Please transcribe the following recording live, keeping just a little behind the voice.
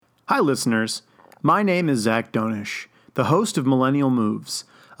Hi, listeners. My name is Zach Donish, the host of Millennial Moves,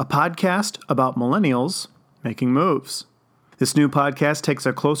 a podcast about millennials making moves. This new podcast takes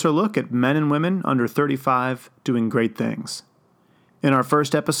a closer look at men and women under 35 doing great things. In our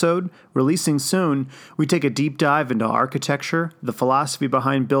first episode, releasing soon, we take a deep dive into architecture, the philosophy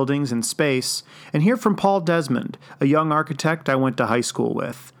behind buildings and space, and hear from Paul Desmond, a young architect I went to high school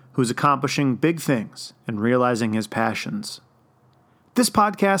with, who's accomplishing big things and realizing his passions. This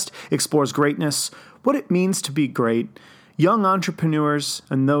podcast explores greatness, what it means to be great, young entrepreneurs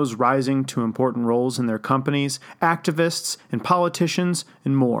and those rising to important roles in their companies, activists and politicians,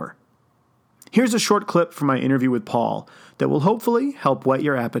 and more. Here's a short clip from my interview with Paul that will hopefully help whet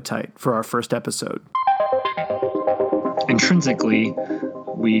your appetite for our first episode. Intrinsically,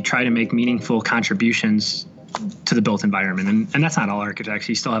 we try to make meaningful contributions to the built environment. And that's not all architects.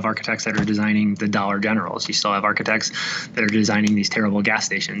 You still have architects that are designing the Dollar Generals. You still have architects that are designing these terrible gas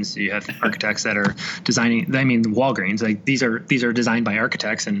stations. You have architects that are designing, Walgreens. Like these are designed by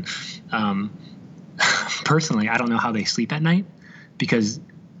architects. And personally, I don't know how they sleep at night, because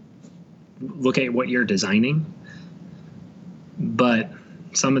look at what you're designing. But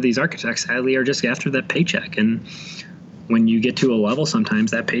some of these architects, sadly, are just after that paycheck. And when you get to a level,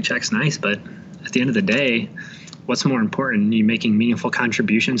 sometimes that paycheck's nice, but at the end of the day, what's more important? You making meaningful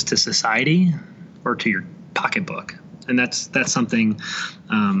contributions to society or to your pocketbook? And that's something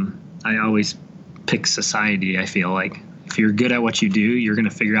I always pick society. I feel like if you're good at what you do, you're going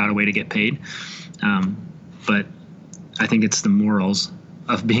to figure out a way to get paid. But I think it's the morals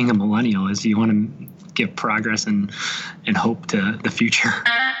of being a millennial is you want to give progress and hope to the future.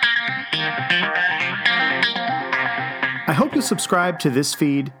 I hope you'll subscribe to this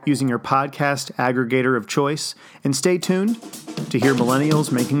feed using your podcast aggregator of choice and stay tuned to hear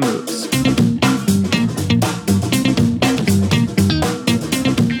Millennials Making Moves.